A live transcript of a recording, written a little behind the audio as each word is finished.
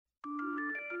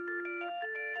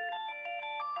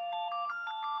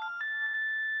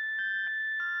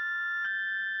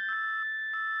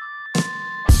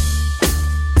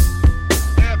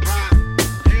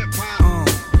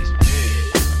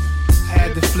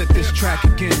flip this track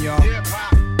again, y'all.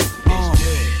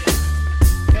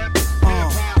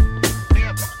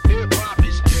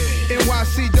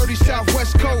 NYC, dirty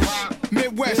Southwest Coast,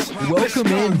 Midwest. Welcome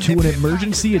into an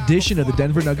emergency edition of the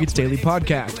Denver Nuggets Daily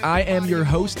Podcast. I am your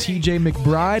host, TJ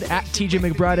McBride, at TJ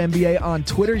McBride NBA on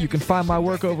Twitter. You can find my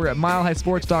work over at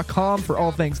milehighsports.com for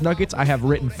all things Nuggets. I have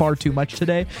written far too much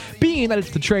today, being that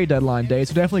it's the trade deadline day,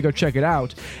 so definitely go check it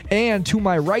out. And to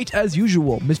my right, as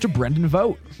usual, Mr. Brendan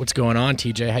Vogt. What's going on,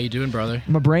 TJ? How you doing, brother?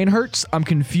 My brain hurts. I'm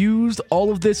confused.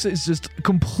 All of this is just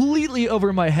completely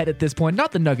over my head at this point.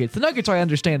 Not the Nuggets. The Nuggets I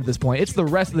understand at this point. It's the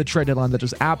rest of the trade deadline that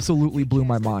just absolutely blew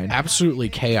my mind. Absolutely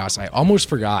chaos. I almost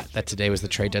forgot that today was the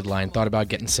trade deadline. Thought about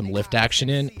getting some lift action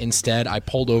in. Instead, I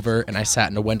pulled over and I sat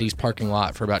in a Wendy's parking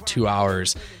lot for about 2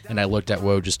 hours, and I looked at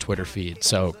Woj's Twitter feed.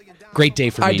 So, great day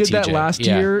for me, I did TJ. that last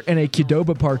year in a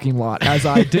Qdoba parking lot, as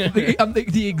I did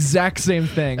the exact same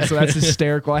thing. So that's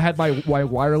hysterical. I had my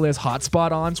wireless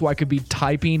hotspot on so I could be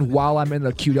typing while I'm in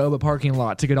the Qdoba parking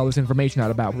lot to get all this information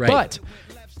out about. Right. But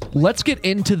let's get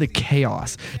into the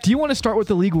chaos. Do you want to start with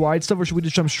the league-wide stuff, or should we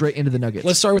just jump straight into the Nuggets?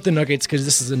 Let's start with the Nuggets because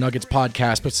this is a Nuggets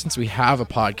podcast. But since we have a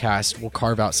podcast, we'll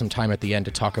carve out some time at the end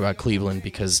to talk about Cleveland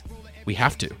because we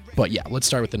have to. But yeah, let's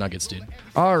start with the Nuggets, dude.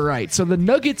 All right, so the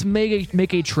Nuggets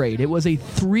make a trade. It was a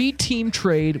 3-team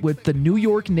trade with the New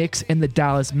York Knicks and the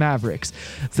Dallas Mavericks.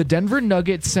 The Denver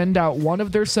Nuggets send out one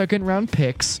of their second-round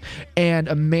picks and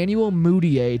Emmanuel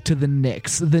Mudiay to the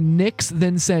Knicks. The Knicks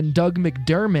then send Doug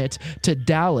McDermott to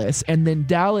Dallas, and then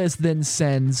Dallas then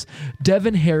sends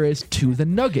Devin Harris to the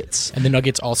Nuggets. And the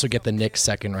Nuggets also get the Knicks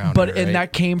second round. And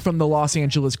that came from the Los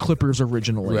Angeles Clippers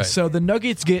originally. Right. So the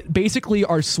Nuggets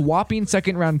are swapping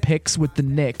second-round picks with the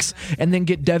Knicks, and then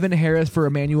get Devin Harris for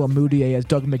Emmanuel Mudiay as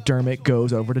Doug McDermott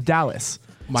goes over to Dallas.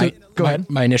 Go ahead.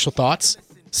 My initial thoughts,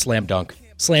 slam dunk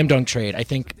trade. I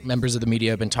think members of the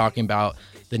media have been talking about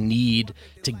the need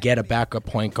to get a backup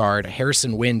point guard.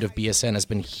 Harrison Wind of BSN has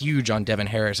been huge on Devin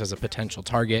Harris as a potential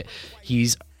target.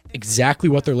 He's exactly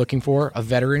what they're looking for, a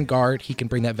veteran guard. He can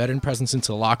bring that veteran presence into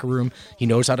the locker room. He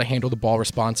knows how to handle the ball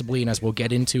responsibly, and as we'll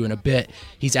get into in a bit,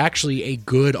 he's actually a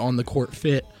good on-the-court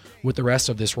fit with the rest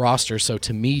of this roster. So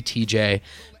to me, TJ,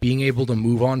 being able to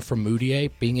move on from Mudiay,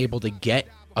 being able to get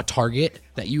a target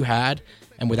that you had,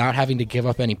 and without having to give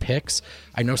up any picks,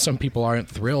 I know some people aren't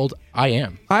thrilled. I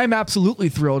am. I'm absolutely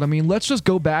thrilled. I mean, let's just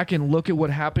go back and look at what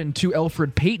happened to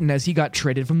Elfrid Payton as he got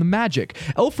traded from the Magic.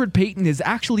 Elfrid Payton is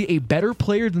actually a better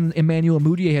player than Emmanuel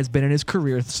Mudiay has been in his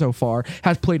career so far,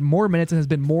 has played more minutes, and has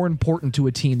been more important to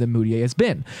a team than Mudiay has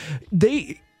been.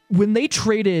 When they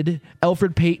traded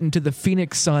Elfrid Payton to the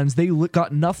Phoenix Suns, they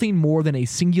got nothing more than a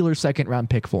singular second-round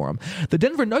pick for him. The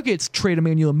Denver Nuggets trade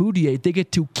Emmanuel Mudiay. They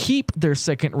get to keep their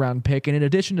second-round pick, and in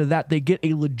addition to that, they get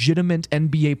a legitimate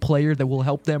NBA player that will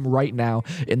help them right now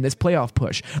in this playoff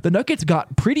push. The Nuggets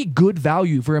got pretty good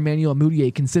value for Emmanuel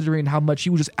Mudiay, considering how much he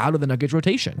was just out of the Nuggets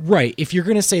rotation. Right. If you're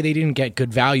going to say they didn't get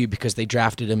good value because they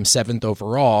drafted him 7th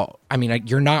overall, I mean,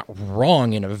 you're not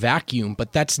wrong in a vacuum,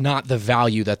 but that's not the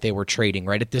value that they were trading,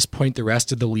 right? At this point, the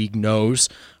rest of the league knows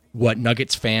what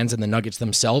Nuggets fans and the Nuggets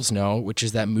themselves know, which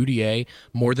is that Mudiay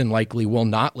more than likely will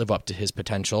not live up to his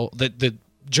potential. The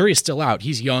jury is still out.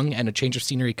 He's young, and a change of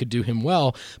scenery could do him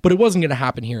well, but it wasn't going to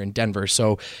happen here in Denver.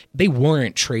 So they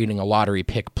weren't trading a lottery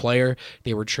pick player.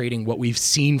 They were trading what we've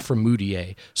seen from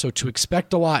Mudiay. So to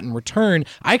expect a lot in return,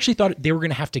 I actually thought they were going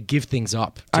to have to give things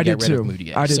up to get rid of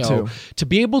Mudiay. I did too. To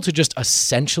be able to just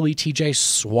essentially, TJ,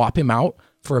 swap him out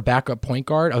for a backup point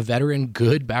guard, a veteran,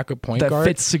 good backup point guard. That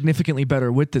fits significantly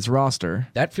better with this roster.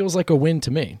 That feels like a win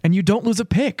to me. And you don't lose a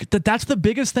pick. That's the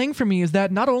biggest thing for me, is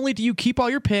that not only do you keep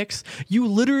all your picks, you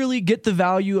literally get the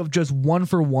value of just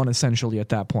 1-for-1 essentially at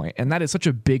that point. And that is such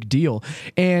a big deal.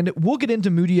 And we'll get into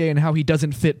Mudiay and how he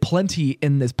doesn't fit plenty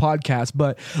in this podcast,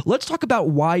 but let's talk about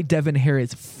why Devin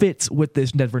Harris fits with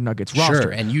this Denver Nuggets roster.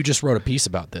 Sure, and you just wrote a piece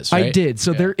about this, right? I did.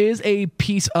 So there is a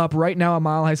piece up right now on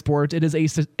Mile High Sports. It is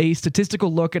a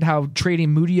statistical look at how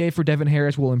trading Mudiay for Devin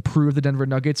Harris will improve the Denver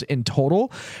Nuggets in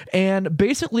total. And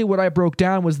basically what I broke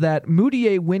down was that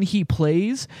Mudiay, when he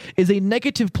plays, is a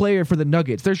negative player for the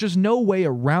Nuggets. There's just no way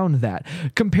around that.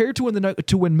 Compared to when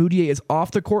Mudiay is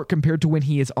off the court, compared to when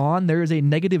he is on, there is a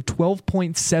negative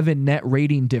 12.7 net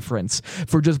rating difference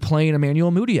for just playing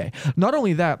Emmanuel Mudiay. Not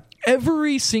only that,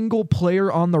 every single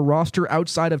player on the roster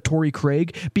outside of Torrey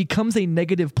Craig becomes a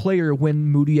negative player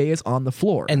when Mudiay is on the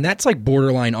floor. And that's like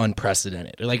borderline unprecedented.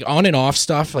 Like on and off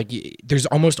stuff, like there's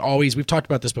almost always, we've talked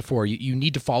about this before, you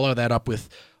need to follow that up with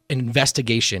an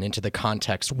investigation into the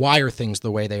context. Why are things the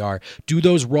way they are? Do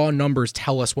those raw numbers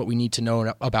tell us what we need to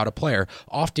know about a player?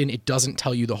 Often it doesn't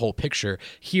tell you the whole picture.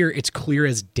 Here it's clear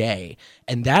as day.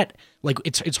 And that Like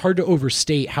it's hard to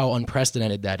overstate how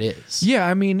unprecedented that is. Yeah,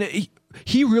 I mean,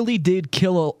 he really did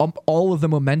kill all of the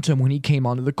momentum when he came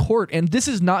onto the court. And this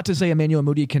is not to say Emmanuel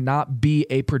Mudiay cannot be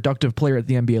a productive player at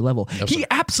the NBA level. No, he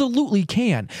absolutely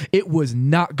can. It was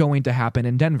not going to happen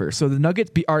in Denver. So the Nuggets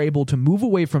are able to move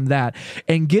away from that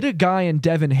and get a guy in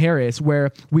Devin Harris,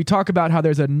 where we talk about how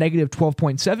there's a negative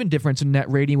 12.7 difference in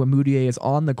net rating when Mudiay is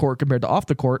on the court compared to off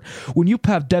the court. When you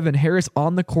have Devin Harris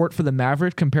on the court for the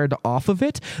Mavericks compared to off of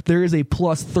it, there is a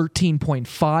plus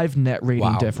 13.5 net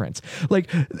rating difference. Like,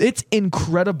 it's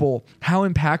incredible how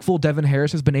impactful Devin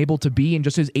Harris has been able to be in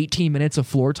just his 18 minutes of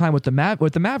floor time with the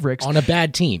Mavericks on a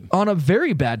bad team, on a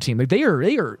very bad team. Like, they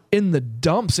are in the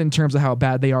dumps in terms of how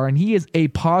bad they are, and he is a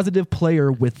positive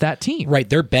player with that team. Right,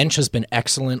 their bench has been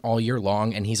excellent all year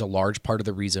long, and he's a large part of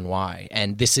the reason why.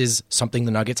 And this is something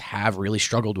the Nuggets have really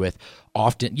struggled with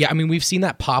often. Yeah, I mean, we've seen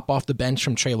that pop off the bench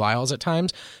from Trey Lyles at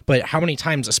times, but how many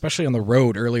times, especially on the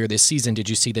road earlier this season, did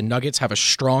you see the Nuggets have a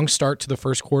strong start to the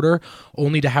first quarter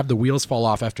only to have the wheels fall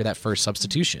off after that first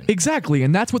substitution? Exactly,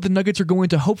 and that's what the Nuggets are going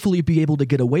to hopefully be able to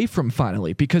get away from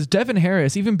finally, because Devin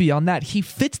Harris, even beyond that, he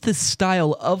fits the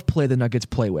style of play the Nuggets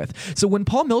play with. So when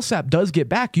Paul Millsap does get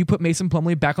back, you put Mason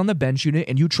Plumlee back on the bench unit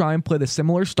and you try and play the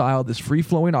similar style, this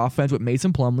free-flowing offense with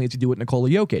Mason Plumlee as you do with Nikola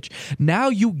Jokic. Now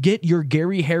you get your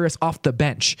Gary Harris off the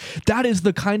bench. That is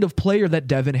the kind of player that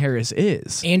Devin Harris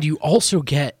is. And you also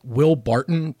get Will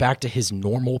Barton back to his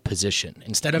normal position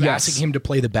instead of asking him to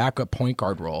play the backup point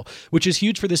guard role, which is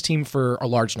huge for this team for a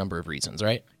large number of reasons,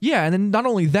 right? Yeah, and then not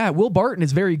only that, Will Barton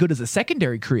is very good as a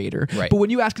secondary creator, right. But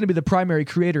when you ask him to be the primary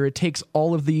creator, it takes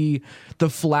all of the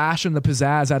flash and the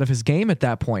pizzazz out of his game at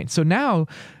that point. So now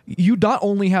you not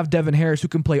only have Devin Harris who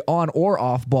can play on or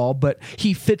off ball, but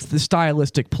he fits the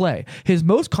stylistic play. His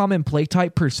most common play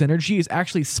type per synergy is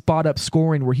actually spot up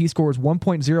scoring, where he scores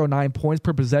 1.09 points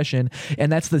per possession,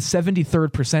 and that's the 73rd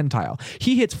percentile.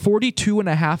 He hits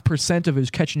 42.5% of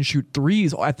his catch and shoot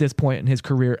threes at this point in his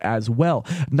career as well.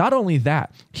 Not only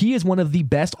that, he is one of the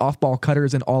best off-ball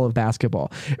cutters in all of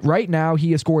basketball. Right now,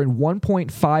 he is scoring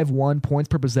 1.51 points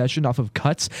per possession off of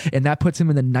cuts, and that puts him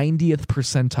in the 90th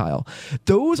percentile.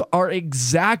 Those are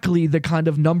exactly the kind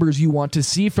of numbers you want to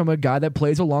see from a guy that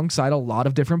plays alongside a lot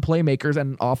of different playmakers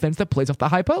and an offense that plays off the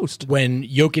high post. When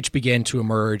Jokic began to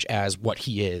emerge as what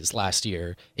he is last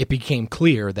year, it became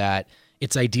clear that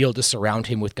it's ideal to surround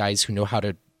him with guys who know how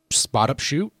to spot up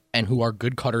shoot and who are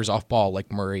good cutters off ball,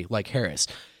 like Murray, like Harris.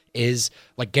 Is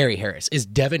like Gary Harris. Is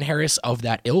Devin Harris of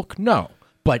that ilk? No.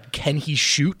 But can he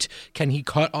shoot? Can he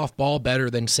cut off ball better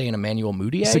than, say, an Emmanuel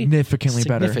Mudiay? Significantly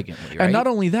better. Right? And not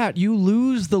only that, you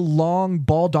lose the long,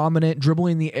 ball-dominant,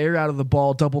 dribbling the air out of the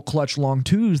ball, double-clutch long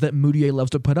twos that Mudiay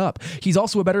loves to put up. He's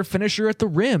also a better finisher at the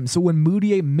rim. So when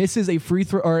Mudiay misses a free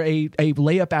throw or a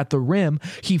layup at the rim,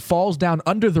 he falls down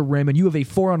under the rim, and you have a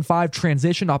 4-on-5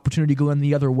 transition opportunity going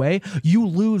the other way. You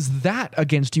lose that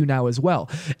against you now as well.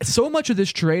 So much of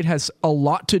this trade has a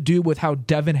lot to do with how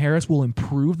Devin Harris will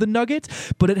improve the Nuggets,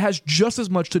 but it has just as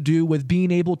much to do with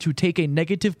being able to take a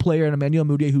negative player in Emmanuel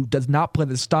Mudiay who does not play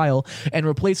the style and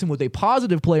replace him with a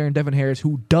positive player in Devin Harris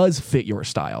who does fit your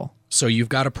style. So you've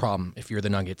got a problem if you're the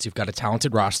Nuggets. You've got a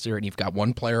talented roster, and you've got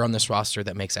one player on this roster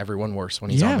that makes everyone worse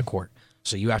when he's on the court.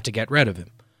 So you have to get rid of him.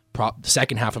 The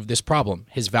second half of this problem,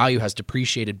 his value has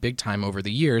depreciated big time over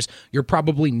the years. You're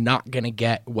probably not going to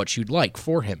get what you'd like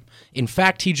for him. In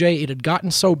fact, TJ, it had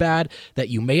gotten so bad that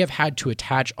you may have had to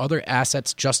attach other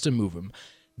assets just to move him.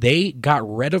 They got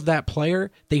rid of that player.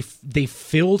 They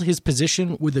filled his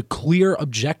position with a clear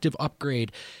objective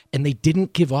upgrade, and they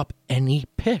didn't give up any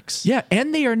picks. Yeah,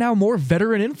 and they are now more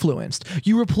veteran influenced.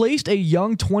 You replaced a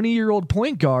young 20-year-old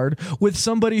point guard with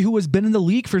somebody who has been in the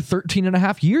league for 13 and a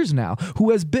half years now,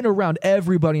 who has been around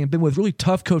everybody and been with really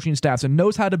tough coaching staffs and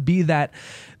knows how to be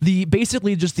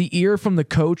basically just the ear from the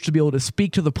coach to be able to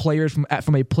speak to the players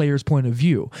from a player's point of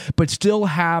view, but still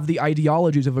have the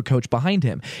ideologies of a coach behind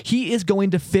him. He is going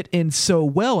to fit in so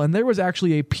well, and there was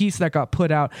actually a piece that got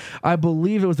put out, I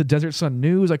believe it was the Desert Sun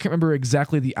News, I can't remember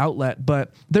exactly the outlet,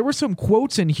 but there were some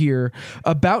quotes in here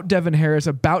about Devin Harris,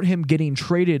 about him getting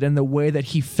traded and the way that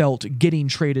he felt getting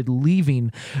traded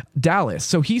leaving Dallas.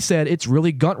 So he said it's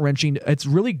really gut-wrenching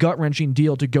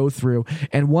deal to go through,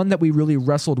 and one that we really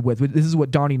wrestled with. This is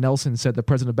what Donnie Nelson said, the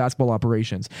president of basketball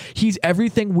operations. He's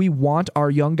everything we want our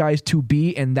young guys to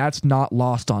be, and that's not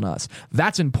lost on us.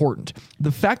 That's important.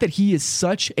 The fact that he is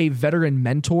such a veteran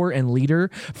mentor and leader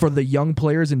for the young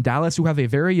players in Dallas who have a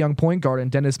very young point guard in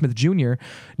Dennis Smith Jr.,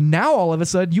 Now all of a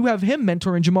sudden you have him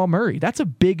mentoring Jamal Murray. That's a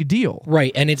big deal.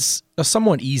 Right, and it's a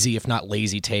somewhat easy, if not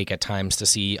lazy, take at times to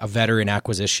see a veteran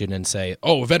acquisition and say,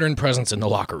 oh, a veteran presence in the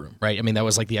locker room, right? I mean, that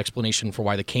was like the explanation for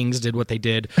why the Kings did what they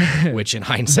did, which in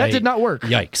hindsight... that did not work.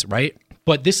 Yikes, right?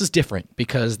 But this is different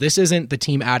because this isn't the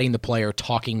team adding the player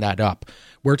talking that up.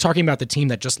 We're talking about the team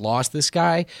that just lost this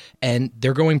guy, and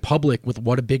they're going public with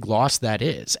what a big loss that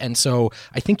is. And so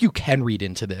I think you can read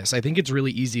into this. I think it's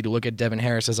really easy to look at Devin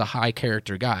Harris as a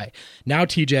high-character guy. Now,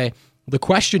 TJ, the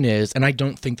question is, and I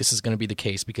don't think this is going to be the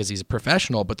case because he's a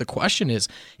professional, but the question is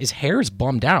Harris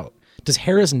bummed out? Does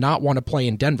Harris not want to play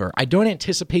in Denver? I don't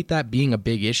anticipate that being a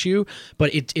big issue,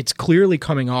 but it's clearly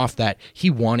coming off that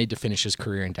he wanted to finish his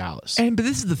career in Dallas. But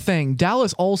this is the thing.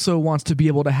 Dallas also wants to be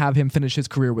able to have him finish his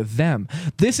career with them.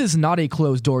 This is not a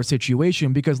closed-door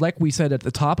situation because, like we said at the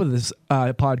top of this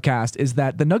podcast, is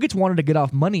that the Nuggets wanted to get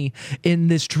off money in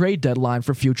this trade deadline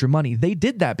for future money. They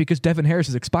did that because Devin Harris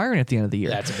is expiring at the end of the year.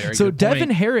 That's a very so good Devin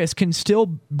point. Harris can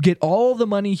still get all the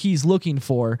money he's looking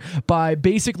for by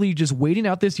basically just waiting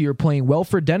out this year, playing well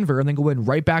for Denver, and then going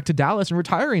right back to Dallas and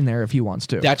retiring there if he wants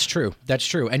to. That's true.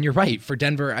 And you're right. For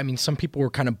Denver, I mean, some people were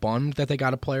kind of bummed that they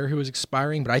got a player who was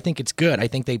expiring, but I think it's good. I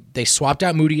think they swapped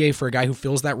out Mudiay for a guy who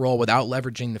fills that role without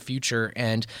leveraging the future,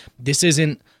 and this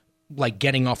isn't like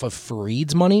getting off of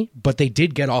Fareed's money, but they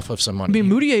did get off of some money. I mean,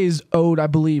 Mudiay is owed, I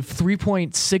believe,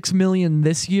 $3.6 million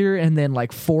this year and then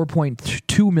like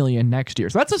 $4.2 million next year.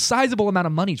 So that's a sizable amount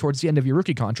of money towards the end of your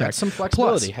rookie contract. That's some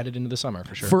flexibility Plus, headed into the summer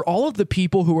for sure. For all of the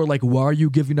people who are like, why are you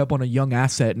giving up on a young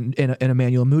asset in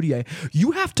Emmanuel Mudiay?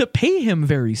 You have to pay him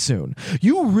very soon.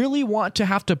 You really want to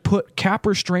have to put cap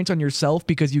restraints on yourself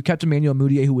because you kept Emmanuel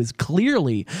Mudiay, who is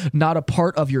clearly not a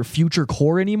part of your future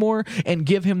core anymore, and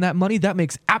give him that money? That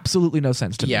makes absolutely no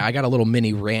sense to me. Yeah, I got a little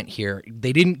mini rant here.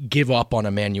 They didn't give up on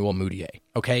Emmanuel Mudiay,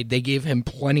 okay? They gave him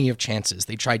plenty of chances.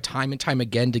 They tried time and time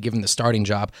again to give him the starting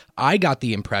job. I got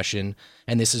the impression,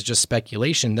 and this is just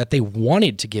speculation, that they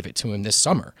wanted to give it to him this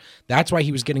summer. That's why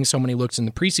he was getting so many looks in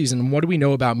the preseason. And what do we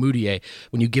know about Mudiay?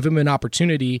 When you give him an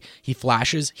opportunity, he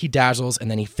flashes, he dazzles, and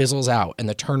then he fizzles out, and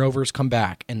the turnovers come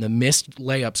back, and the missed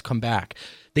layups come back.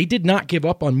 They did not give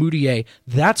up on Mudiay.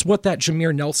 That's what that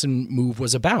Jameer Nelson move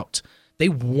was about. They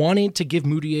wanted to give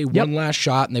Mudiay one last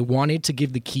shot, and they wanted to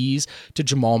give the keys to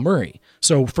Jamal Murray.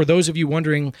 So for those of you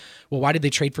wondering, well, why did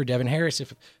they trade for Devin Harris?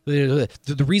 If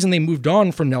the reason they moved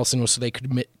on from Nelson was so they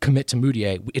could commit to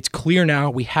Mudiay. It's clear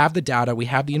now. We have the data. We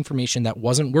have the information that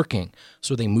wasn't working,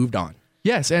 so they moved on.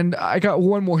 Yes, and I got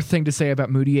one more thing to say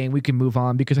about Mudiay, and we can move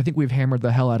on because I think we've hammered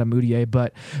the hell out of Mudiay.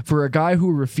 But for a guy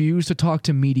who refused to talk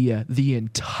to media the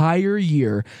entire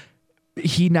year,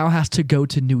 he now has to go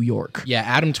to New York. Yeah,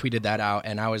 Adam tweeted that out,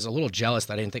 and I was a little jealous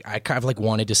that I kind of like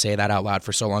wanted to say that out loud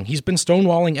for so long. He's been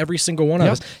stonewalling every single one of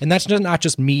us, and that's not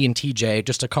just me and TJ,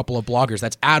 just a couple of bloggers.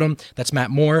 That's Adam, that's Matt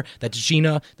Moore, that's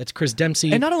Gina, that's Chris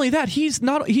Dempsey. And not only that, he's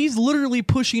literally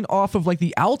pushing off of like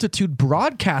the altitude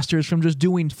broadcasters from just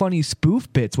doing funny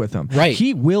spoof bits with him. Right.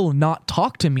 He will not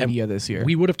talk to media this year.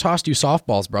 We would have tossed you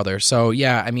softballs, brother. So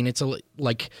yeah, I mean, it's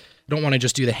I don't want to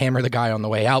just do the hammer the guy on the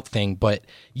way out thing, but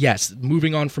yes,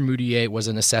 moving on from Mudiay was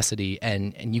a necessity,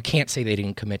 and you can't say they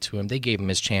didn't commit to him. They gave him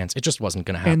his chance. It just wasn't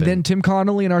going to happen. And then Tim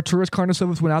Connolly and Arturas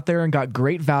Karnisovas went out there and got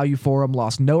great value for him,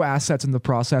 lost no assets in the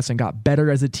process, and got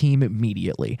better as a team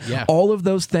immediately. Yeah. All of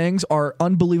those things are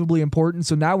unbelievably important.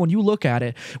 So now when you look at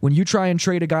it, when you try and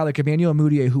trade a guy like Emmanuel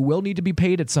Mudiay, who will need to be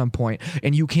paid at some point,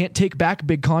 and you can't take back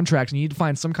big contracts and you need to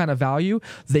find some kind of value,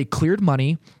 they cleared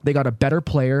money, they got a better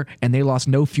player, and they lost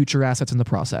no future assets in the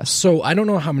process. So I don't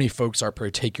know how many folks are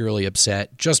particularly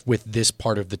upset just with this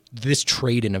part of this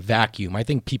trade in a vacuum. I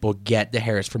think people get the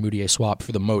Harris for Mudiay swap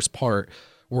for the most part.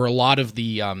 Where a lot of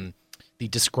the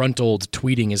disgruntled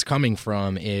tweeting is coming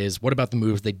from is, what about the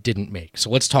moves they didn't make?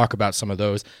 So let's talk about some of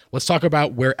those. Let's talk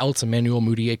about where else Emmanuel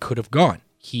Mudiay could have gone.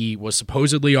 He was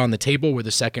supposedly on the table with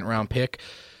a second-round pick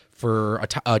for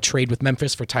a trade with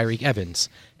Memphis for Tyreke Evans,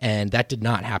 and that did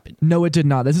not happen. No, it did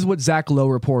not. This is what Zach Lowe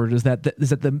reported, is that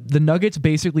the Nuggets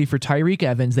basically, for Tyreke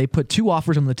Evans, they put two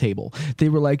offers on the table. They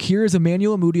were like, here's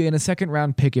Emmanuel Mudiay and a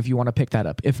second-round pick if you want to pick that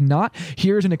up. If not,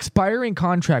 here's an expiring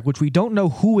contract, which we don't know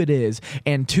who it is,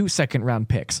 and 2 second-round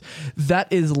picks.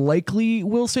 That is likely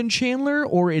Wilson Chandler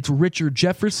or it's Richard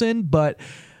Jefferson, but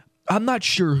I'm not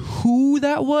sure who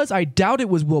that was. I doubt it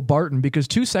was Will Barton, because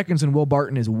 2 seconds in Will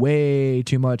Barton is way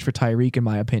too much for Tyreke, in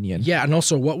my opinion. Yeah, and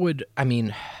also I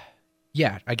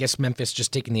guess Memphis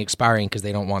just taking the expiring because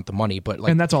they don't want the money, but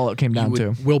and that's all it came down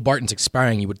to. Will Barton's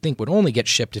expiring, you would think, would only get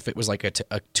shipped if it was like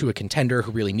to a contender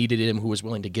who really needed him, who was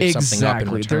willing to give something up in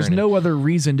return. There's no other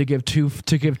reason to give 2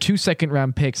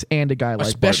 second-round picks and a guy like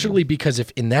especially Barton. Because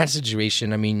if in that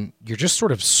situation, I mean, you're just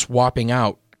sort of swapping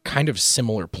out kind of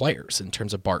similar players in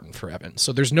terms of Barton for Evans.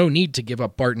 So there's no need to give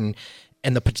up Barton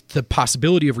and the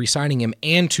possibility of re-signing him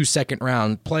and 2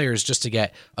 second-round players just to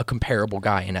get a comparable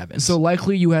guy in Evans. So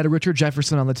likely you had a Richard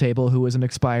Jefferson on the table who was an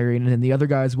expiring, and then the other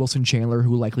guy is Wilson Chandler,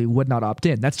 who likely would not opt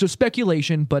in. That's just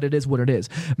speculation, but it is what it is.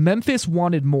 Memphis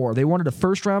wanted more. They wanted a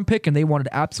first-round pick, and they wanted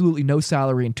absolutely no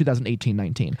salary in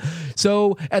 2018-19.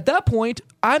 So at that point,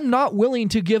 I'm not willing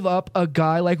to give up a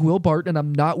guy like Will Barton, and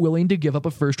I'm not willing to give up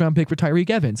a first-round pick for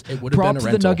Tyreke Evans. It would have been a Props to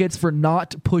the rental. Nuggets for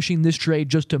not pushing this trade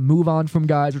just to move on from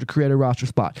guys or to create a roster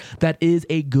spot. That is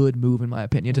a good move, in my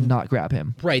opinion, to not grab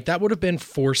him. Right. That would have been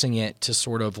forcing it to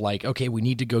sort of like, okay, we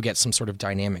need to go get some sort of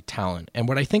dynamic talent. And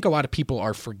what I think a lot of people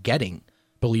are forgetting,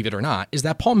 believe it or not, is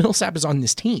that Paul Millsap is on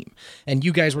this team. And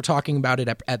you guys were talking about it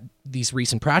at these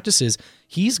recent practices.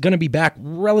 He's going to be back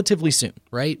relatively soon,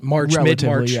 right?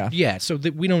 Mid-March. Yeah. So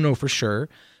we don't know for sure.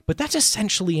 But that's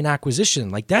essentially an acquisition.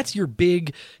 Like, that's your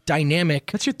big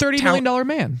dynamic. That's your $30 million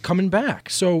man coming back.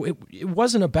 So it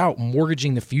wasn't about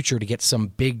mortgaging the future to get some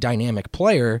big dynamic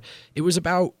player. It was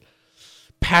about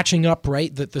patching up,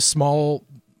 right? The small.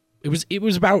 It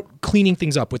was about cleaning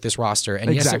things up with this roster.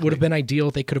 And yes, it would have been ideal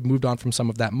if they could have moved on from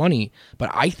some of that money. But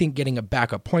I think getting a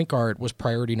backup point guard was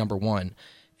priority number one.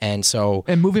 And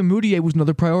moving Mudiay was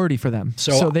another priority for them.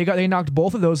 So they knocked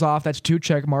both of those off. That's 2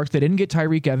 check marks. They didn't get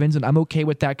Tyreke Evans, and I'm okay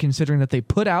with that considering that they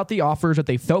put out the offers that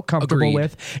they felt comfortable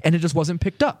with, and it just wasn't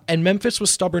picked up. And Memphis was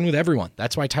stubborn with everyone.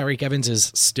 That's why Tyreke Evans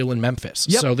is still in Memphis.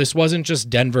 Yep. So this wasn't just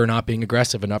Denver not being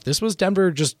aggressive enough. This was Denver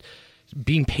just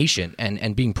being patient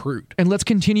and being prude. And let's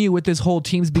continue with this whole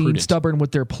teams being stubborn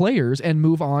with their players and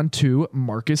move on to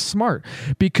Marcus Smart.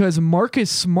 Because Marcus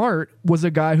Smart was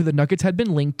a guy who the Nuggets had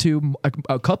been linked to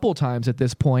a couple times at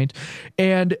this point,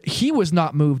 and he was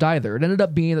not moved either. It ended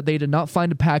up being that they did not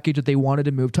find a package that they wanted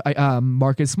to move to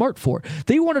Marcus Smart for.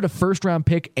 They wanted a first-round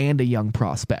pick and a young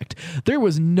prospect. There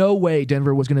was no way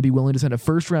Denver was going to be willing to send a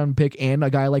first-round pick and a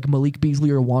guy like Malik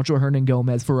Beasley or Juancho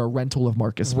Hernangomez for a rental of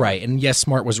Marcus Smart. Right, and yes,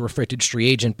 Smart was a restricted free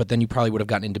agent, but then you probably would have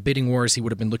gotten into bidding wars. He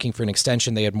would have been looking for an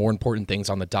extension. They had more important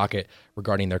things on the docket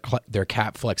regarding their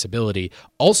cap flexibility.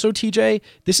 Also, TJ,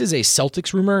 this is a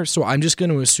Celtics rumor, so I'm just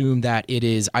going to assume that it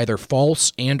is either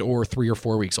false and or 3 or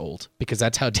 4 weeks old, because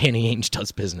that's how Danny Ainge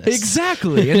does business.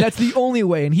 Exactly, and that's the only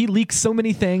way. And he leaks so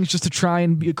many things just to try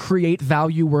and create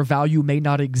value where value may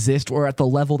not exist or at the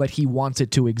level that he wants it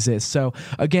to exist. So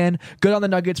again, good on the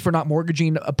Nuggets for not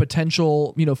mortgaging a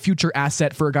potential, future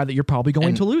asset for a guy that you're probably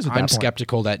going to lose at that point. I'm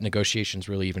skeptical that negotiations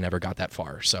really even ever got that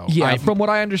far. So yeah, from what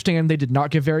I understand, they did not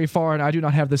get very far, and I do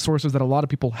not have the sources that a lot of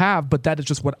people have, but that is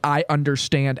just what I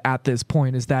understand at this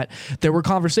point, is that there were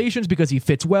conversations because he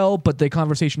fits well, but the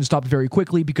conversation stopped very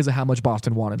quickly because of how much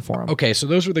Boston wanted for him. Okay, so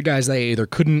those were the guys they either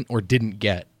couldn't or didn't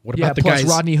get. What about the plus guys?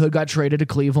 Rodney Hood got traded to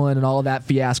Cleveland and all of that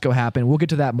fiasco happened. We'll get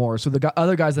to that more. So the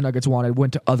other guys the Nuggets wanted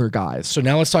went to other guys. So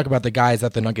now let's talk about the guys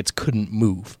that the Nuggets couldn't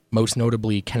move. Most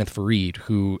notably Kenneth Faried,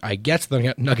 who I guess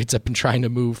the Nuggets have been trying to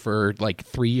move for like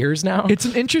 3 years now. It's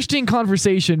an interesting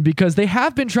conversation because they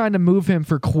have been trying to move him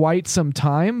for quite some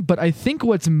time, but I think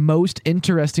what's most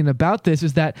interesting about this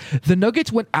is that the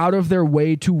Nuggets went out of their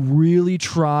way to really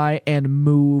try and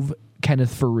move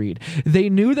Kenneth Faried. They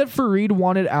knew that Faried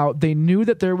wanted out. They knew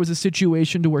that there was a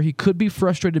situation to where he could be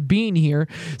frustrated being here,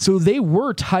 so they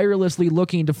were tirelessly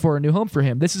looking for a new home for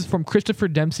him. This is from Christopher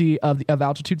Dempsey of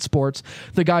Altitude Sports,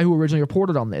 the guy who originally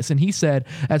reported on this, and he said,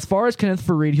 as far as Kenneth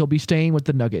Faried, he'll be staying with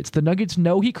the Nuggets. The Nuggets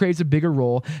know he craves a bigger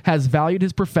role, has valued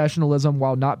his professionalism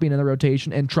while not being in the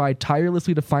rotation, and tried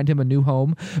tirelessly to find him a new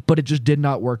home, but it just did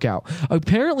not work out.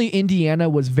 Apparently, Indiana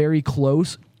was very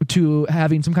close to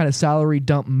having some kind of salary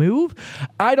dump move.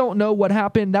 I don't know what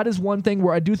happened. That is one thing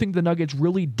where I do think the Nuggets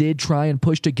really did try and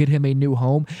push to get him a new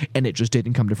home, and it just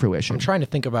didn't come to fruition. I'm trying to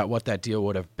think about what that deal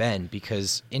would have been,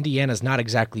 because Indiana's not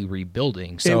exactly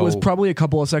rebuilding. So it was probably a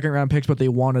couple of second-round picks, but they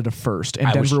wanted a first,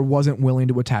 and Denver wasn't willing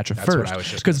to attach a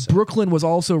first. Because Brooklyn was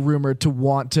also rumored to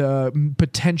want to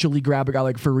potentially grab a guy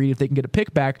like Faried if they can get a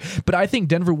pick back, but I think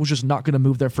Denver was just not going to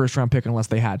move their first-round pick unless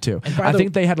they had to. I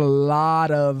think they had a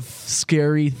lot of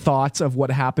scary thoughts of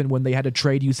what happened when they had to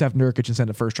trade Jusuf Nurkic and send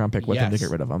a first-round pick with him to get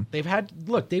rid of him. They've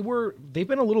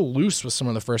been a little loose with some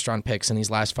of the first-round picks in these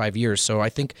last 5 years, so I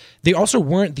think they also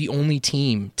weren't the only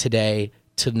team today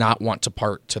to not want to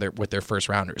part with their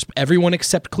first-rounders. Everyone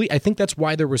except Cleveland. I think that's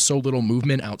why there was so little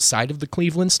movement outside of the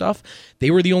Cleveland stuff.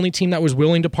 They were the only team that was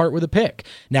willing to part with a pick.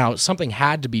 Now, something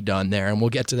had to be done there, and we'll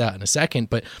get to that in a second,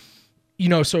 but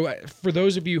so for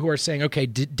those of you who are saying, okay,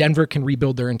 Denver can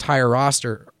rebuild their entire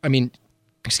roster,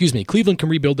 Cleveland can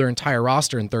rebuild their entire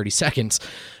roster in 30 seconds,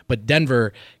 but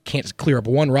Denver can't clear up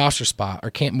one roster spot or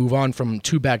can't move on from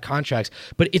 2 bad contracts.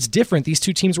 But it's different. These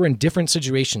two teams were in different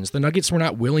situations. The Nuggets were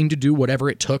not willing to do whatever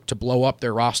it took to blow up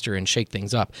their roster and shake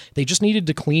things up. They just needed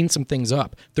to clean some things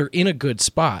up. They're in a good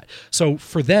spot. So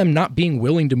for them not being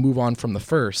willing to move on from the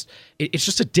first, it's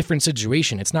just a different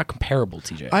situation. It's not comparable,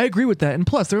 TJ. I agree with that. And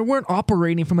plus, they weren't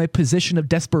operating from a position of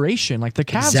desperation like the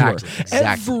Cavs were. Exactly.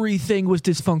 Everything was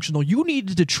dysfunctional. You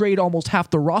needed to trade almost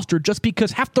half the roster just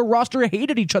because half the roster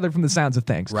hated each other from the sounds of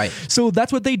things. Right. So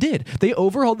that's what they did. They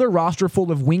overhauled their roster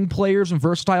full of wing players and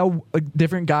versatile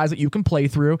different guys that you can play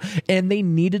through, and they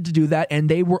needed to do that, and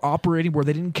they were operating where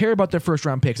they didn't care about their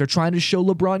first-round picks. They're trying to show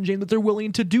LeBron James that they're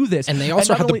willing to do this. And they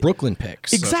also have the Brooklyn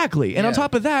picks. Exactly. And on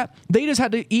top of that, they just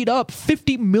had to eat up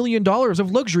 $50 million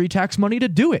of luxury tax money to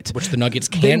do it. Which the Nuggets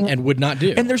can and would not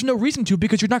do. And there's no reason to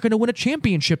because you're not going to win a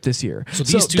championship this year. So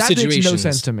these two that situations makes no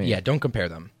sense to me. Yeah, don't compare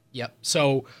them. Yep.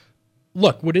 So,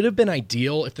 look, would it have been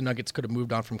ideal if the Nuggets could have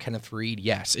moved on from Kenneth Faried?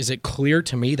 Yes. Is it clear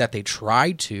to me that they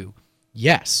tried to?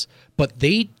 Yes. But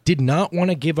they did not want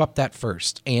to give up that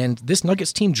first. And this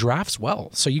Nuggets team drafts well,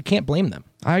 so you can't blame them.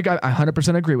 I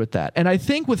 100% agree with that. And I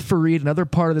think with Faried, another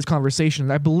part of this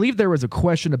conversation, I believe there was a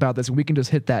question about this, and we can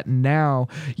just hit that now.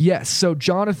 Yes, so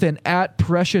Jonathan at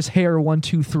Precious Hair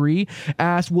 123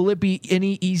 asked, will it be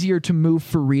any easier to move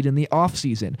Faried in the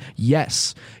offseason?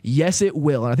 Yes. Yes, it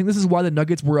will. And I think this is why the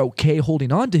Nuggets were okay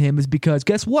holding on to him, is because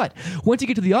guess what? Once you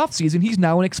get to the offseason, he's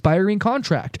now an expiring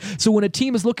contract. So when a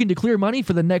team is looking to clear money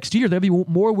for the next year, they'll be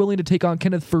more willing to take on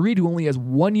Kenneth Faried, who only has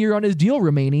 1 year on his deal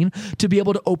remaining, to be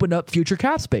able to open up future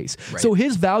cap space. Right. So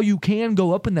his value can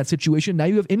go up in that situation. Now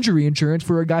you have injury insurance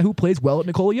for a guy who plays well at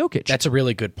Nikola Jokic. That's a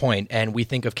really good point. And we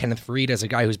think of Kenneth Faried as a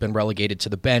guy who's been relegated to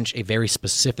the bench, a very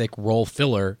specific role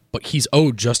filler, but he's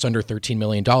owed just under $13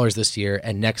 million this year,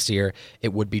 and next year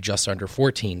it would be just under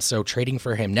 14. So trading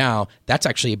for him now, that's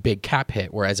actually a big cap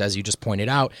hit, whereas as you just pointed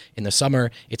out, in the summer,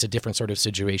 it's a different sort of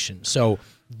situation. So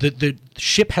the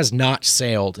ship has not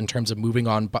sailed in terms of moving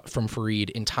on from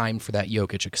Faried in time for that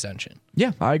Jokic extension.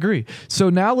 Yeah, I agree. So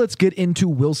now let's get into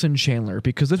Wilson Chandler,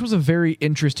 because this was a very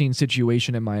interesting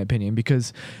situation in my opinion,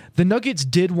 because the Nuggets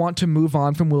did want to move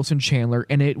on from Wilson Chandler,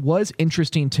 and it was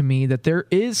interesting to me that there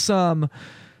is some...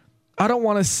 I don't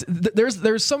want to...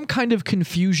 There's some kind of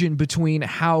confusion between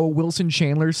how Wilson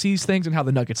Chandler sees things and how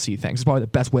the Nuggets see things. It's probably the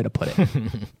best way to put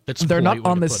it. They're not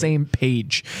on the same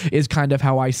page is kind of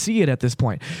how I see it at this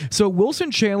point. So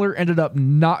Wilson Chandler ended up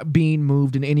not being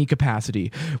moved in any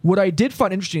capacity. What I did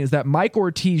find interesting is that Mike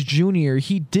Ortiz Jr.,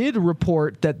 he did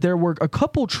report that there were a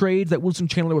couple trades that Wilson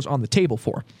Chandler was on the table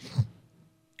for.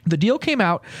 The deal came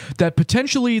out that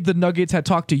potentially the Nuggets had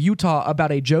talked to Utah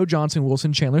about a Joe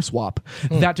Johnson-Wilson Chandler swap.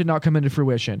 That did not come into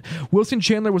fruition. Wilson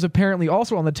Chandler was apparently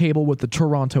also on the table with the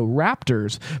Toronto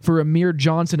Raptors for Amir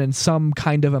Johnson and some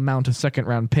kind of amount of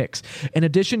second-round picks. In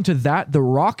addition to that, the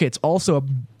Rockets also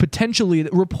potentially,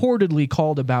 reportedly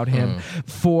called about him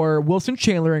for Wilson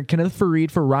Chandler and Kenneth Faried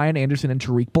for Ryan Anderson and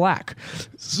Tariq Black.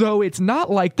 So it's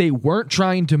not like they weren't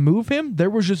trying to move him.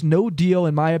 There was just no deal,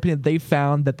 in my opinion, they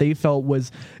found that they felt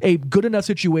was a good enough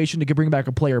situation to bring back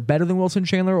a player better than Wilson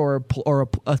Chandler, or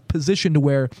a position to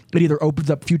where it either opens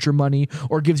up future money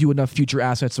or gives you enough future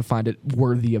assets to find it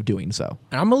worthy of doing so.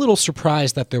 And I'm a little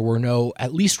surprised that there were no,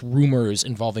 at least rumors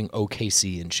involving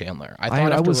OKC and Chandler.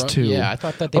 I was too. Yeah, I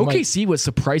thought that they OKC was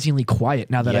surprisingly quiet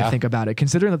now that I think about it,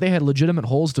 considering that they had legitimate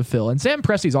holes to fill. And Sam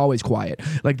Presti's always quiet.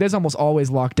 Like, there's almost always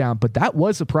locked down, but that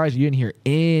was surprising. You didn't hear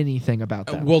anything about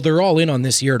that. Well, they're all in on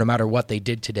this year no matter what they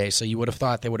did today, so you would have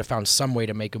thought they would have found some way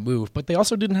to make a move, but they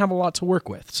also didn't have a lot to work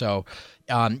with. So,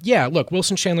 look,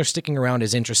 Wilson Chandler sticking around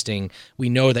is interesting. We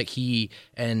know that he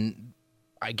and,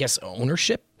 I guess,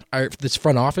 ownership, this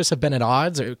front office have been at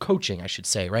odds, or coaching, I should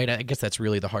say, right? I guess that's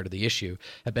really the heart of the issue,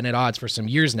 have been at odds for some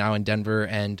years now in Denver,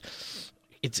 and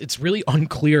it's really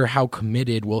unclear how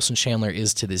committed Wilson Chandler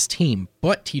is to this team.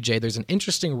 But, TJ, there's an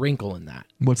interesting wrinkle in that.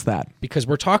 What's that? Because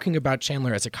we're talking about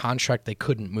Chandler as a contract they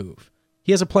couldn't move.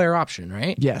 He has a player option,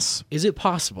 right? Yes. Is it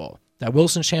possible that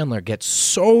Wilson Chandler gets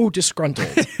so disgruntled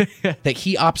that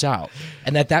he opts out,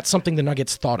 and that's something the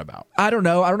Nuggets thought about? I don't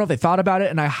know. I don't know if they thought about it,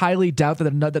 and I highly doubt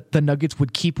that the Nuggets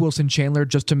would keep Wilson Chandler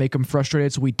just to make him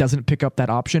frustrated so he doesn't pick up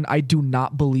that option. I do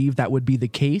not believe that would be the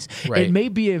case. Right. It may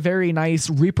be a very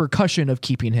nice repercussion of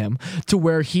keeping him to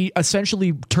where he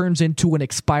essentially turns into an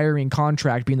expiring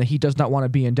contract, being that he does not want to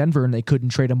be in Denver and they couldn't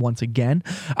trade him once again.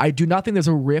 I do not think there's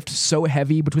a rift so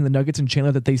heavy between the Nuggets and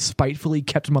Chandler that they spitefully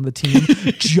kept him on the team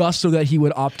just so that he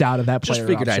would opt out of that player Just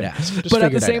figured option. I'd ask. Just But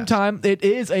at the figured I'd same ask. time, it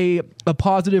is a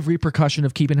positive repercussion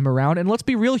of keeping him around. And let's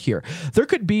be real here. There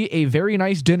could be a very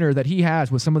nice dinner that he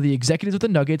has with some of the executives with the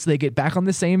Nuggets. They get back on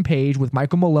the same page with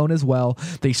Michael Malone as well.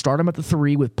 They start him at the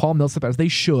 3 with Paul Millsap as they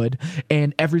should,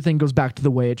 and everything goes back to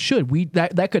the way it should.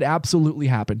 That could absolutely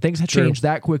happen. Things have changed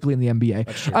that quickly in the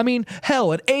NBA. I mean,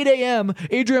 hell, at 8 a.m.,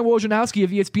 Adrian Wojnarowski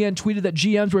of ESPN tweeted that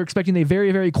GMs were expecting a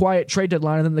very, very quiet trade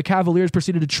deadline, and then the Cavaliers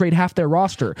proceeded to trade half their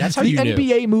roster. That's how the you knew.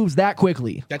 NBA moves that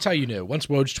quickly. That's how you knew. Once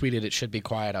Woj tweeted it should be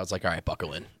quiet, I was like, all right,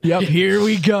 buckle in. Yep, here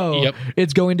we go. Yep.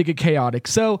 It's going to get chaotic.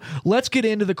 So let's get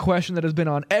into the question that has been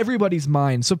on everybody's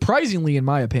mind, surprisingly, in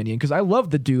my opinion, because I love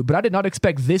the dude, but I did not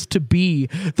expect this to be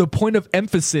the point of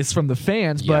emphasis from the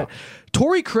fans. Yeah. But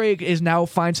Torrey Craig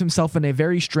finds himself in a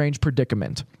very strange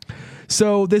predicament.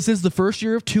 So this is the first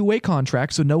year of two-way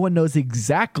contracts, so no one knows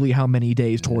exactly how many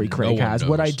days Torrey Craig has.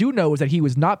 What I do know is that he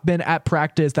has not been at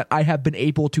practice that I have been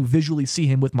able to visually see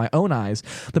him with my own eyes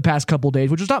the past couple days,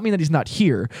 which does not mean that he's not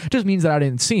here. It just means that I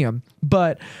didn't see him.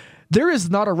 But there is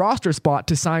not a roster spot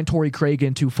to sign Torrey Craig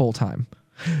into full-time.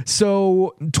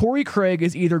 So Torrey Craig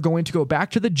is either going to go back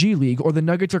to the G League, or the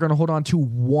Nuggets are going to hold on to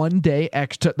 1 day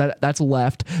extra that's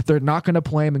left. They're not going to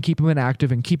play him and keep him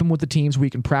inactive and keep him with the teams where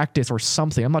he can practice or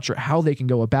something. I'm not sure how they can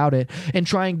go about it and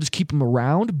try and just keep him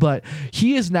around, but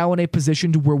he is now in a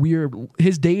position to where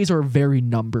his days are very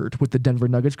numbered with the Denver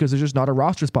Nuggets because there's just not a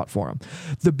roster spot for him.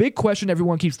 The big question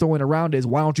everyone keeps throwing around is,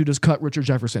 why don't you just cut Richard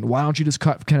Jefferson? Why don't you just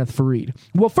cut Kenneth Faried?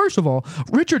 Well, first of all,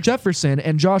 Richard Jefferson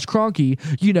and Josh Kroenke,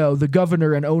 the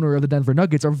governor and owner of the Denver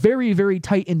Nuggets, are very, very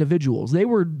tight individuals. They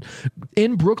were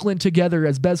in Brooklyn together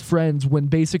as best friends when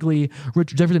basically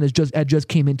Richard Jefferson had just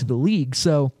came into the league.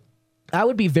 So I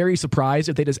would be very surprised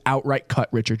if they just outright cut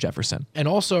Richard Jefferson. And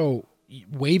also,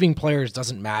 waiving players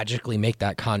doesn't magically make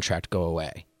that contract go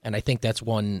away. And I think that's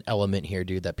one element here,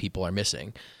 dude, that people are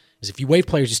missing. Is if you waive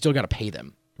players, you still got to pay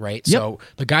them, right? Yep. So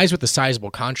the guys with the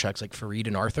sizable contracts like Faried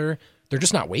and Arthur, they're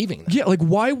just not waiving them. Yeah, like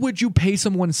why would you pay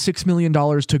someone $6 million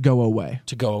to go away?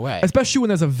 Especially when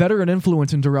there's a veteran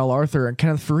influence in Darrell Arthur and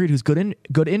Kenneth Faried, who's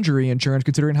good injury insurance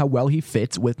considering how well he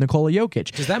fits with Nikola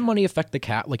Jokic. Does that money affect the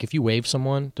cap? Like if you waive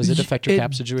someone, does it affect your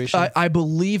cap situation? I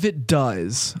believe it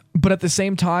does. But at the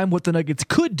same time, what the Nuggets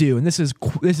could do, and this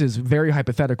is very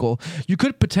hypothetical, you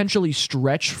could potentially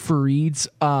stretch Faried's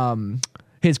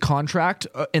his contract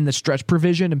in the stretch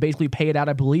provision and basically pay it out.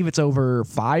 I believe it's over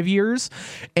 5 years,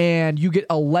 and you get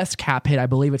a less cap hit. I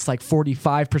believe it's like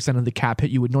 45% of the cap hit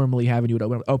you would normally have, and you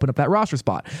would open up that roster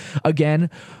spot.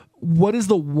 Again, what is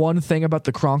the one thing about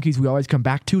the Kroenkes we always come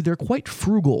back to? They're quite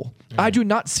frugal. I do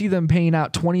not see them paying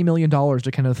out $20 million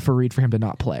to Kenneth Faried for him to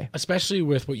not play. Especially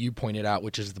with what you pointed out,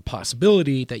 which is the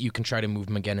possibility that you can try to move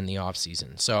him again in the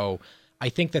offseason. So I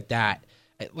think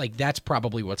that's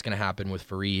probably what's going to happen with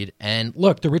Faried. And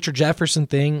look, the Richard Jefferson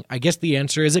thing, I guess the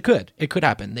answer is it could. It could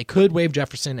happen. They could waive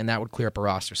Jefferson, and that would clear up a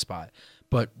roster spot.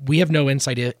 But we have no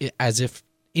insight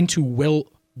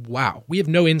we have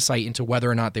no insight into whether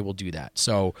or not they will do that.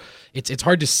 So it's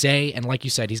hard to say. And like you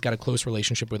said, he's got a close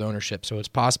relationship with ownership, so it's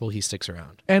possible he sticks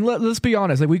around. And let's be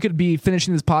honest, like we could be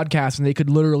finishing this podcast and they could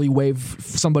literally waive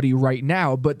somebody right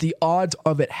now, but the odds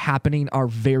of it happening are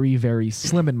very, very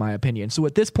slim in my opinion. So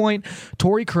at this point,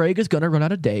 Torrey Craig is going to run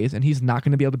out of days, and he's not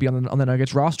going to be able to be on the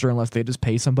Nuggets roster unless they just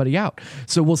pay somebody out.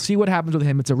 So we'll see what happens with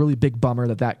him. It's a really big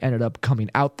bummer that ended up coming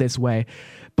out this way,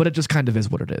 but it just kind of is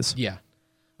what it is. Yeah.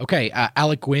 Okay,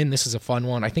 Alec Gwynn, this is a fun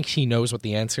one. I think he knows what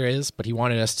the answer is, but he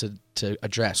wanted us to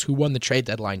address who won the trade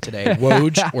deadline today,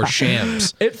 Woj or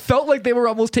Shams. It felt like they were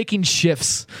almost taking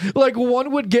shifts. Like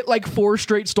one would get like 4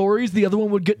 straight stories, the other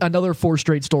one would get another 4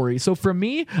 straight stories. So for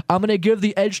me, I'm going to give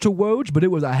the edge to Woj, but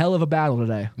it was a hell of a battle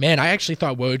today. Man, I actually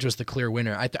thought Woj was the clear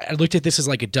winner. I looked at this as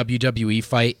like a WWE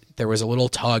fight. There was a little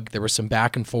tug. There was some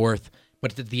back and forth.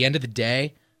 But at the end of the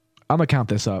day, I'm going to count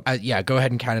this up. Yeah, go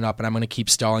ahead and count it up, and I'm going to keep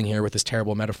stalling here with this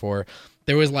terrible metaphor.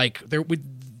 There was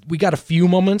we got a few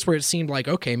moments where it seemed like,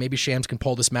 okay, maybe Shams can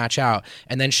pull this match out,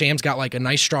 and then Shams got like a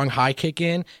nice strong high kick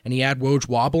in, and he had Woj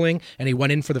wobbling, and he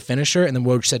went in for the finisher, and then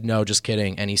Woj said, no, just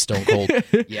kidding, and he's stone cold.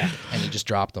 Yeah, and he just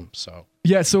dropped him, so...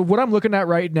 Yeah, so what I'm looking at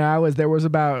right now is there was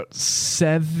about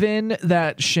 7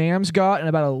 that Shams got and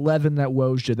about 11 that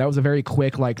Woj did. That was a very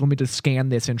quick, let me just scan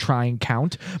this and try and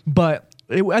count, but...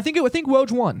 I think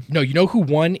Woj won. No, you know who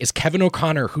won is Kevin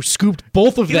O'Connor, who scooped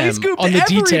both of them on the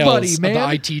details of the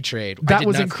IT trade. That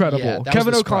was incredible.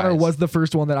 Kevin O'Connor was the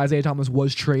first one that Isaiah Thomas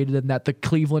was traded, and that the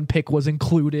Cleveland pick was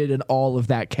included, and all of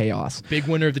that chaos. Big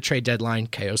winner of the trade deadline,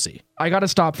 KOC. I got to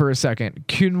stop for a second.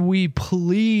 Can we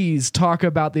please talk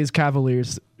about these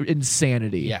Cavaliers'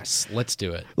 insanity? Yes, let's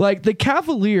do it. Like the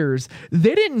Cavaliers,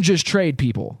 they didn't just trade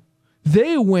people.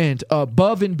 They went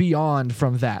above and beyond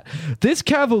from that. This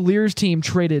Cavaliers team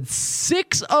traded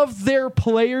 6 of their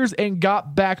players and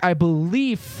got back, I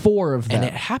believe, 4 of them. And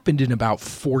it happened in about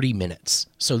 40 minutes.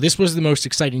 So this was the most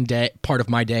exciting part of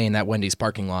my day in that Wendy's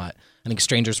parking lot. I think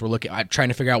strangers were trying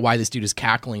to figure out why this dude is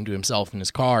cackling to himself in his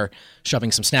car,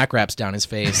 shoving some snack wraps down his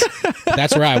face.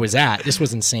 That's where I was at. This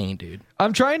was insane, dude.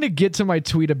 I'm trying to get to my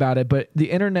tweet about it, but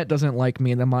the internet doesn't like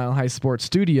me in the Mile High Sports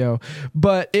studio.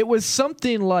 But it was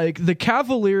something like the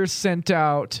Cavaliers sent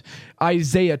out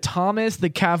Isaiah Thomas. The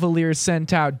Cavaliers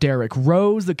sent out Derrick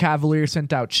Rose. The Cavaliers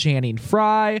sent out Channing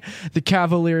Frye. The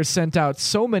Cavaliers sent out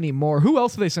so many more. Who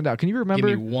else did they send out? Can you remember?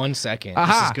 Give me 1 second.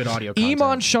 This is good audio content.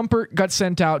 Iman Shumpert got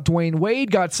sent out. Dwayne Wade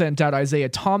got sent out. Isaiah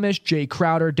Thomas, Jay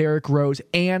Crowder, Derrick Rose,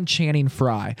 and Channing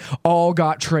Frye all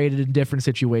got traded in different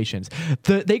situations.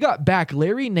 They got back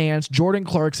Larry Nance, Jordan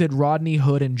Clarkson, Rodney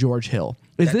Hood, and George Hill.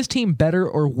 Is this team better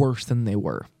or worse than they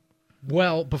were?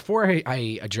 Well, before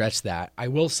I address that, I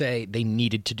will say they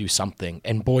needed to do something,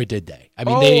 and boy, did they. I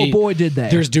mean, boy, did they.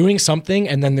 There's doing something,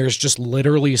 and then there's just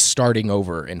literally starting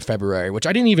over in February, which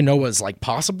I didn't even know was like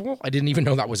possible. I didn't even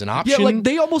know that was an option. Yeah, like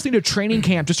they almost need a training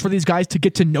camp just for these guys to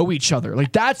get to know each other.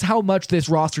 Like that's how much this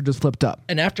roster just flipped up.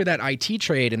 And after that IT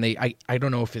trade, and I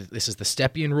don't know if this is the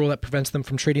Stepien rule that prevents them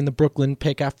from trading the Brooklyn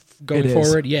pick going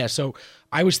forward. Yeah, so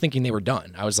I was thinking they were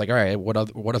done. I was like, all right, what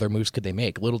other moves could they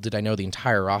make? Little did I know the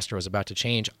entire roster was about to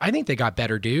change. I think they got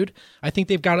better, dude. I think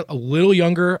they've got a little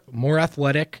younger, more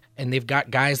athletic, and they've got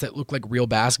guys that look like real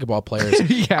basketball players.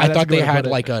 I thought they had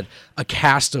like a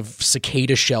cast of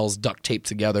cicada shells duct taped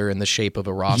together in the shape of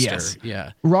a roster. Yes.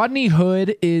 Yeah. Rodney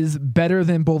Hood is better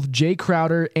than both Jay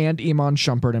Crowder and Iman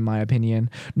Shumpert, in my opinion.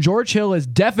 George Hill is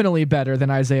definitely better than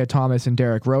Isaiah Thomas and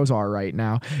Derrick Rose are right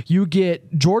now. You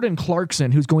get Jordan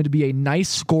Clarkson, who's going to be a nice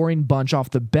scoring bunch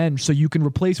off the bench, so you can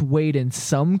replace Wade in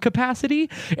some capacity.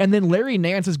 And then Larry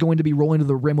Nance is going to be rolling to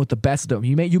the rim with the best of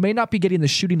them. You may not be getting the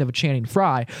shooting of a Channing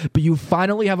Frye, but you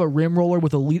finally have a rim roller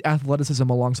with elite athleticism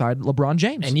alongside LeBron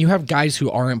James. And you have guys who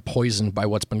aren't poisoned by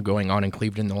what's been going on in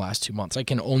Cleveland in the last 2 months. I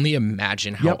can only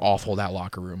imagine how awful that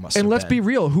locker room must have been. And let's be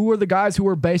real, who are the guys who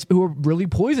were really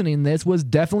poisoning this was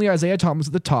definitely Isaiah Thomas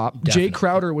at the top. Definitely. Jay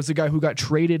Crowder was the guy who got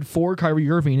traded for Kyrie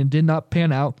Irving and did not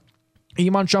pan out.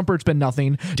 Iman Shumpert's been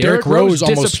nothing. Derrick Rose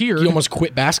disappeared. He almost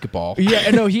quit basketball.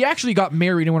 Yeah, no, he actually got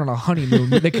married and went on a honeymoon.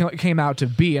 They came out to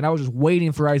be, and I was just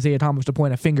waiting for Isaiah Thomas to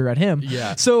point a finger at him.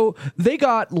 Yeah. So they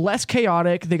got less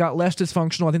chaotic. They got less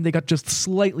dysfunctional. I think they got just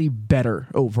slightly better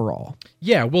overall.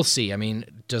 Yeah, we'll see. I mean,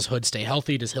 does Hood stay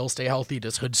healthy? Does Hill stay healthy?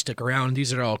 Does Hood stick around?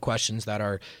 These are all questions that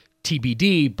are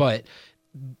TBD, but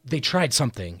they tried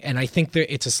something, and I think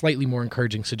that it's a slightly more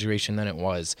encouraging situation than it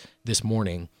was this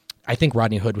morning. I think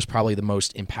Rodney Hood was probably the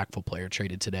most impactful player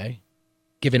traded today,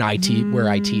 given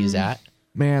where IT is at.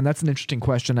 Man, that's an interesting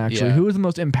question, actually. Yeah. Who was the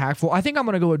most impactful? I think I'm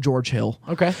going to go with George Hill.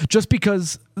 Okay. Just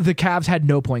because the Cavs had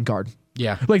no point guard.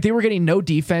 Yeah. Like, they were getting no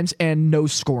defense and no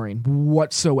scoring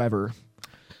whatsoever.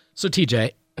 So,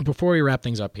 TJ, before we wrap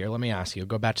things up here, let me ask you,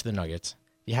 go back to the Nuggets.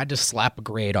 You had to slap a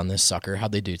grade on this sucker.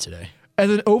 How'd they do today?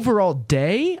 As an overall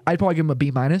day, I'd probably give him a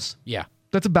B-. Yeah.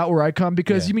 That's about where I come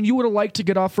because, I mean, you would have liked to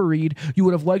get off for Reed. You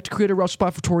would have liked to create a rush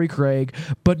spot for Torrey Craig,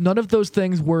 but none of those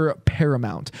things were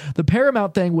paramount. The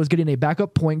paramount thing was getting a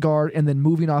backup point guard and then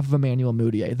moving off of Emmanuel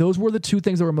Mudiay. Those were the two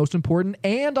things that were most important.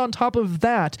 And on top of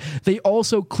that, they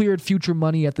also cleared future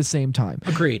money at the same time.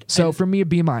 Agreed. So and for me, a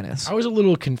B-. I was a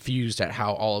little confused at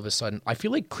how all of a sudden, I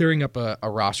feel like clearing up a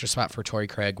roster spot for Torrey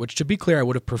Craig, which to be clear, I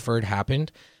would have preferred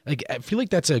happened. Like, I feel like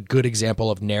that's a good example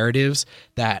of narratives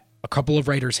that a couple of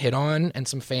writers hit on and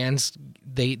some fans,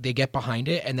 they get behind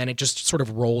it, and then it just sort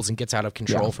of rolls and gets out of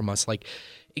control from us. Like,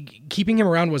 keeping him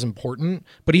around was important,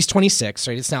 but he's 26,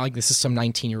 right? It's not like this is some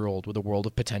 19-year-old with a world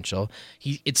of potential.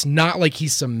 It's not like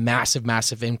he's some massive,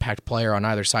 massive impact player on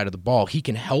either side of the ball. He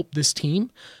can help this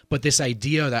team, but this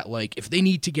idea that, like, if they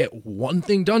need to get one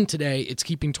thing done today, it's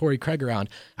keeping Torrey Craig around.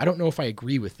 I don't know if I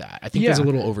agree with that. I think there's a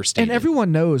little overstated. And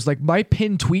everyone knows, like, my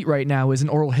pinned tweet right now is an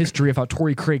oral history of how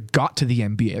Torrey Craig got to the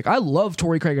NBA. Like, I love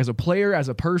Torrey Craig as a player, as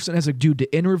a person, as a dude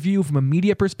to interview from a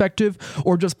media perspective,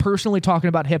 or just personally talking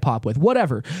about hip-hop with,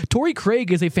 whatever. Torrey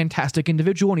Craig is a fantastic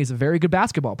individual, and he's a very good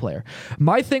basketball player.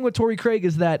 My thing with Torrey Craig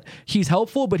is that he's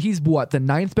helpful, but he's, what, the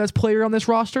 9th best player on this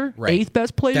roster? Right. 8th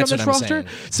best player That's on this what I'm roster?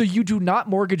 saying. So you do not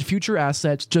mortgage future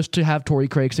assets just to have Torrey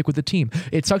Craig stick with the team.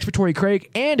 It sucks for Torrey Craig,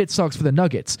 and it sucks for the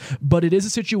Nuggets, but it is a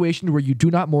situation where you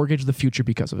do not mortgage the future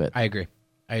because of it. I agree.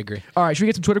 I agree. All right, should we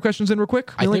get some Twitter questions in real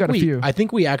quick? We only got a few. I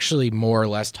think we actually more or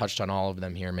less touched on all of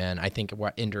them here, man. I think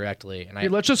indirectly.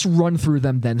 And let's just run through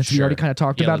them then, since we already kind of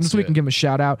talked about them, so we can give them a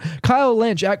shout out. Kyle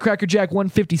Lynch at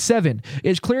CrackerJack157.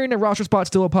 Is clearing a roster spot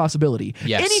still a possibility?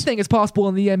 Yes. Anything is possible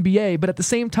in the NBA, but at the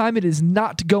same time, it is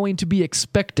not going to be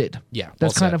expected. Yeah,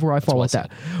 that's kind of where I fall with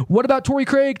that. What about Torrey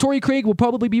Craig? Torrey Craig will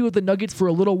probably be with the Nuggets for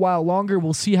a little while longer.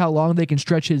 We'll see how long they can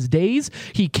stretch his days.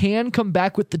 He can come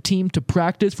back with the team to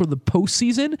practice for the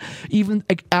postseason, even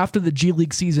after the G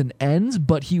League season ends,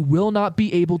 but he will not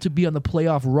be able to be on the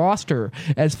playoff roster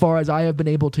as far as I have been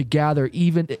able to gather,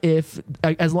 even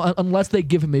unless they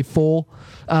give him a full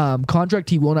contract,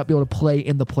 he will not be able to play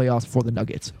in the playoffs for the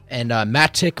Nuggets. And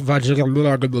Matic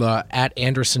at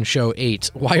Anderson Show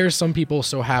 8. Why are some people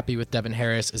so happy with Devin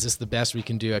Harris? Is this the best we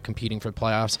can do at competing for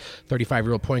playoffs?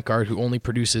 35-year-old point guard who only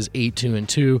produces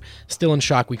 8-2-2. Still in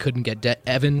shock we couldn't get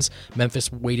Evans.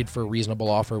 Memphis waited for a reasonable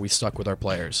offer. We stuck with our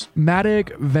players.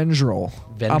 Matic Vendrell.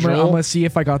 I'm going to see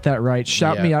if I got that right.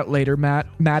 Shout me out later,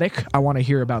 Matic. I want to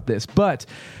hear about this. But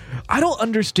I don't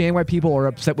understand why people are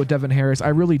upset with Devin Harris. I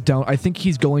really don't. I think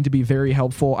he's going to be very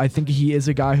helpful. I think he is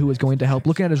a guy who is going to help.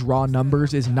 Looking at his raw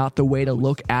numbers is not the way to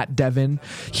look at Devin.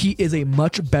 He is a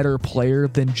much better player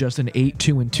than just an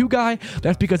 8-2-2 guy.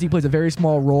 That's because he plays a very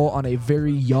small role on a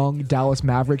very young Dallas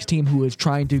Mavericks team who is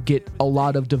trying to get a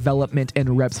lot of development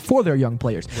and reps for their young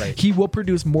players. Right. He will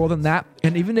produce more than that,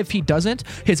 and even if he doesn't,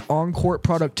 his on-court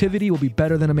productivity will be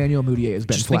better than Emmanuel Mudiay has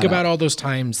been. Just think about all those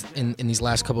times in these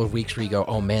last couple of weeks where you go,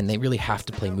 oh man, they really have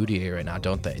to play Mudiay right now,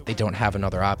 don't they? They don't have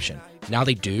another option. Now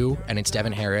they do, and it's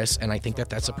Devin Harris, and I think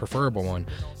that's a preferable one.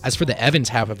 As for the Evans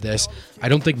half of this, I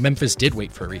don't think Memphis did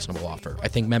wait for a reasonable offer. I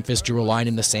think Memphis drew a line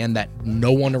in the sand that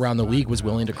no one around the league was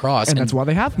willing to cross. And that's why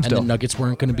they have him still. And the Nuggets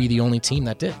weren't going to be the only team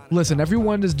that did. Listen,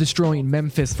 everyone is destroying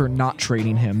Memphis for not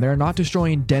trading him. They're not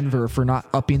destroying Denver for not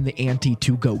upping the ante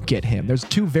to go get him. There's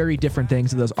two very different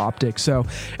things in those optics. So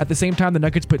at the same time, the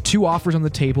Nuggets put two offers on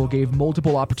the table, gave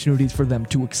multiple opportunities for them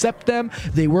to accept them.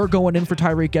 They were going in for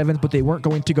Tyreke Evans, but they weren't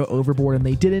going to go overboard, and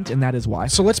they didn't, and that is why.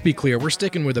 So let's be clear. We're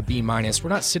sticking with a B-. We're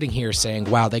not sitting here saying,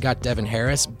 wow, they got Devin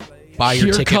Harris. Buy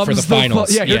your ticket for the finals.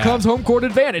 Here comes home court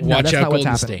advantage. No, Watch that's out not what's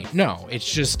Golden happening. State. No,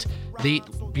 it's just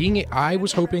I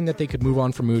was hoping that they could move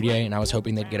on from Mudiay, and I was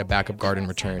hoping they'd get a backup guard in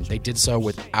return. They did so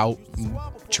without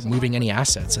moving any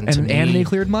assets, and they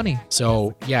cleared money.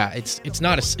 So yeah, it's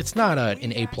not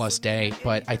an A+ day,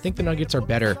 but I think the Nuggets are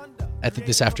better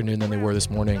this afternoon than they were this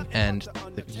morning, and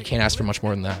you can't ask for much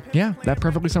more than that. Yeah, that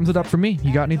perfectly sums it up for me.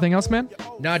 You got anything else, man?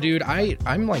 Nah, dude,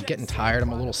 I'm like getting tired.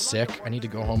 I'm a little sick. I need to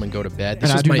go home and go to bed.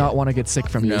 I do not want to get sick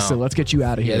from you, so let's get you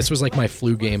out of here. Yeah, this was like my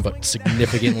flu game, but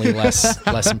significantly less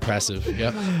impressive.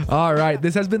 Yep. All right,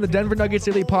 this has been the Denver Nuggets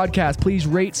Daily Podcast. Please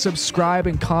rate, subscribe,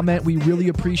 and comment. We really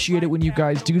appreciate it when you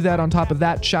guys do that. On top of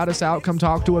that, shout us out. Come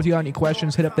talk to us. If you got any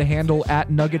questions, hit up the handle at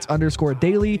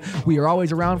Nuggets_daily. We are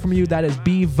always around from you. That is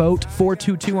Vogt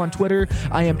 422 on Twitter.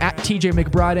 I am at TJ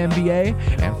McBride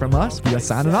NBA, and from us, we are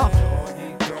signing off.